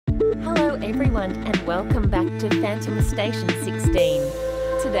Hello everyone and welcome back to Phantom Station 16.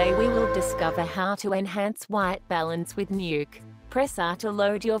 Today we will discover how to enhance white balance with NUKE. Press R to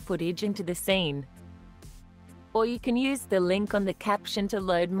load your footage into the scene. Or you can use the link on the caption to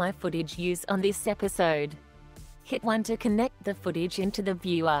load my footage used on this episode. Hit 1 to connect the footage into the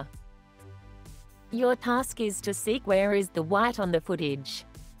viewer. Your task is to seek where is the white on the footage.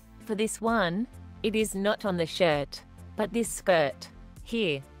 For this one, it is not on the shirt, but this skirt,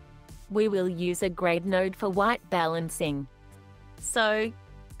 here. We will use a grade node for white balancing. So,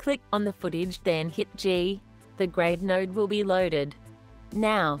 click on the footage then hit G, the grade node will be loaded.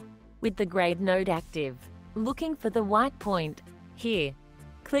 Now, with the grade node active, looking for the white point, here.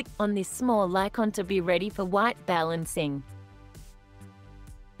 Click on this small icon to be ready for white balancing.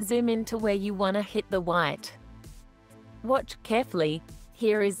 Zoom in to where you want to hit the white. Watch carefully,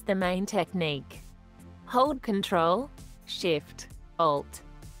 here is the main technique. Hold Ctrl, Shift, Alt,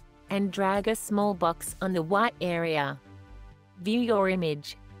 and drag a small box on the white area. View your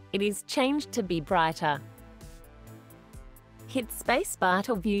image. It is changed to be brighter. Hit spacebar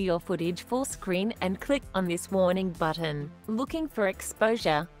to view your footage full screen and click on this warning button, looking for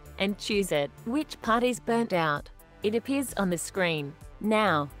exposure, and choose it. Which part is burnt out? It appears on the screen.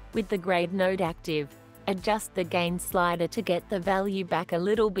 Now, with the grade node active, adjust the gain slider to get the value back a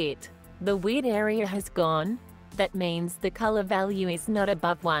little bit. The weird area has gone. That means the color value is not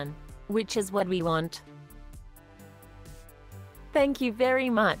above 1, which is what we want. Thank you very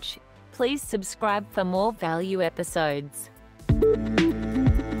much. Please subscribe for more value episodes.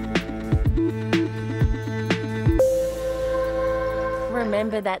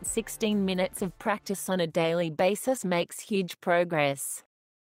 Remember that 16 minutes of practice on a daily basis makes huge progress.